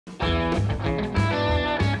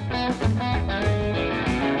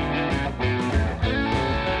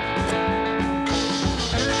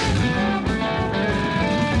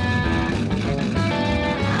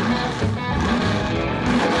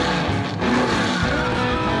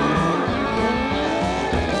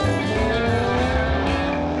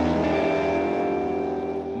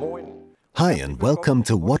Hi and welcome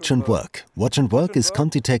to Watch and Work. Watch and Work is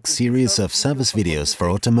ContiTech's series of service videos for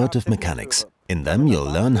automotive mechanics. In them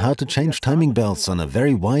you'll learn how to change timing belts on a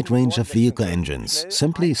very wide range of vehicle engines,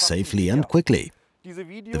 simply, safely and quickly.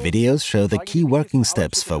 The videos show the key working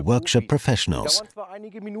steps for workshop professionals.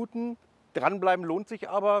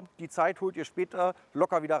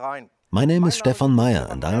 My name is Stefan Meyer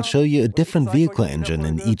and I'll show you a different vehicle engine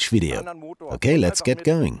in each video. Okay, let's get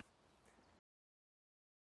going.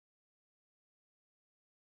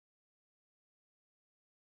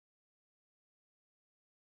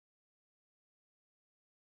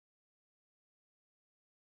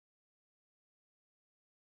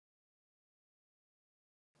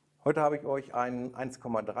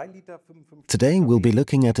 Today we'll be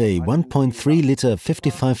looking at a 1.3-liter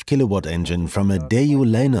 55kw engine from a Daewoo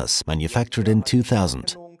Lanos manufactured in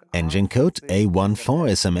 2000. Engine code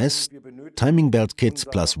A14SMS, timing belt kit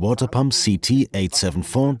plus water pump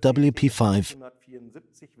CT874 WP5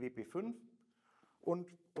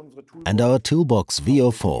 and our toolbox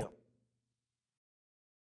VO4.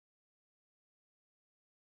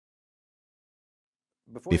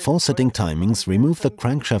 Before setting timings, remove the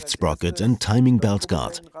crankshaft sprocket and timing belt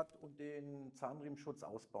guard.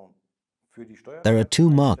 There are two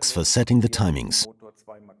marks for setting the timings.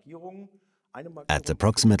 At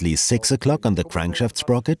approximately 6 o'clock on the crankshaft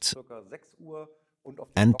sprocket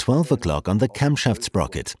and 12 o'clock on the camshaft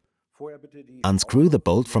sprocket. Unscrew the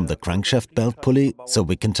bolt from the crankshaft belt pulley so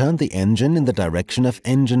we can turn the engine in the direction of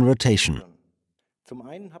engine rotation.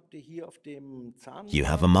 You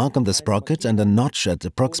have a mark on the sprocket and a notch at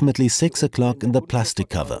approximately 6 o'clock in the plastic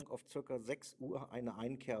cover.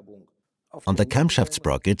 On the camshaft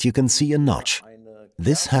sprocket you can see a notch.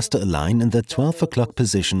 This has to align in the 12 o'clock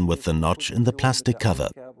position with the notch in the plastic cover.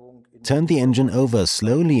 Turn the engine over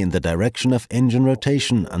slowly in the direction of engine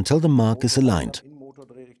rotation until the mark is aligned.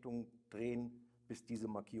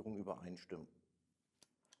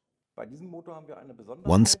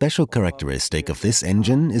 One special characteristic of this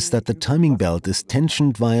engine is that the timing belt is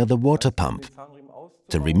tensioned via the water pump.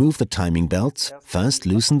 To remove the timing belt, first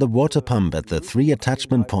loosen the water pump at the 3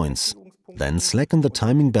 attachment points, then slacken the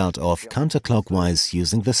timing belt off counterclockwise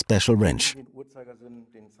using the special wrench.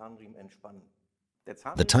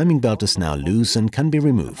 The timing belt is now loose and can be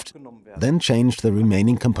removed. Then change the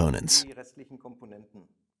remaining components.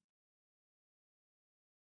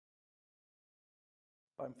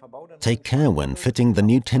 Take care when fitting the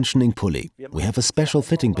new tensioning pulley. We have a special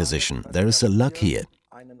fitting position. There is a lug here.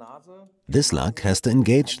 This lug has to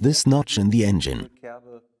engage this notch in the engine.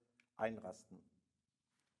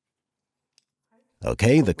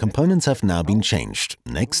 Okay, the components have now been changed.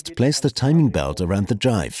 Next, place the timing belt around the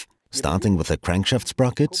drive. Starting with the crankshaft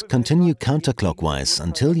sprocket, continue counterclockwise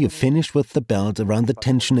until you finish with the belt around the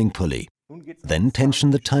tensioning pulley. Then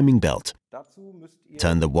tension the timing belt.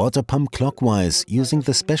 Turn the water pump clockwise using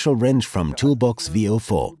the special wrench from toolbox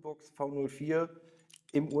VO4.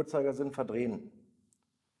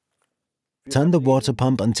 Turn the water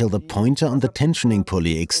pump until the pointer on the tensioning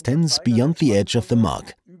pulley extends beyond the edge of the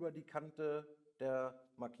mark.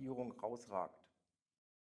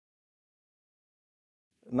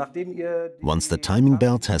 Once the timing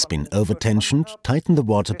belt has been over-tensioned, tighten the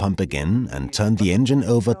water pump again and turn the engine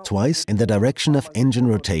over twice in the direction of engine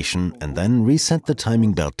rotation and then reset the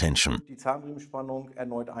timing belt tension.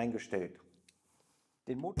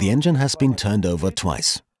 The engine has been turned over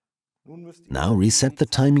twice. Now reset the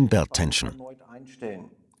timing belt tension.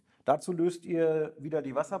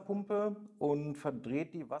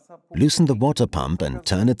 Loosen the water pump and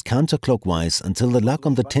turn it counterclockwise until the lug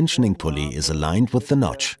on the tensioning pulley is aligned with the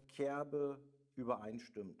notch.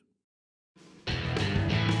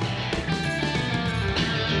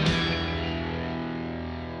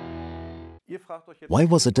 Why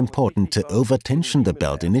was it important to over-tension the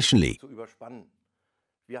belt initially?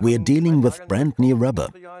 We are dealing with brand new rubber.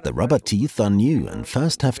 The rubber teeth are new and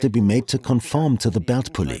first have to be made to conform to the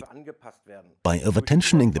belt pulley. By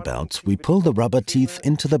over-tensioning the belt, we pull the rubber teeth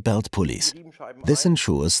into the belt pulleys. This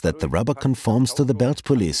ensures that the rubber conforms to the belt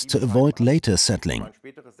pulleys to avoid later settling.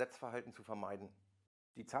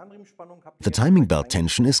 The timing belt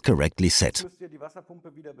tension is correctly set.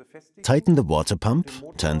 Tighten the water pump,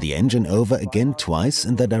 turn the engine over again twice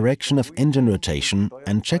in the direction of engine rotation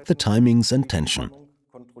and check the timings and tension.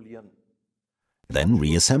 Then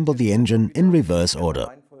reassemble the engine in reverse order.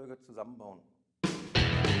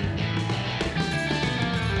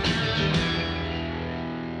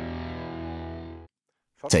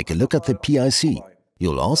 Take a look at the PIC.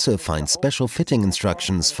 You'll also find special fitting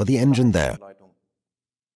instructions for the engine there.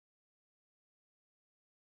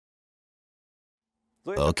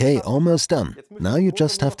 Okay, almost done. Now you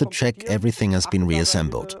just have to check everything has been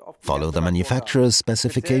reassembled. Follow the manufacturer's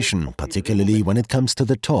specification, particularly when it comes to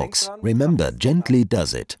the torques. Remember, gently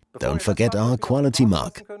does it. Don't forget our quality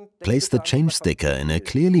mark. Place the change sticker in a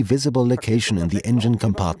clearly visible location in the engine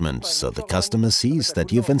compartment so the customer sees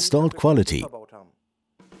that you've installed quality.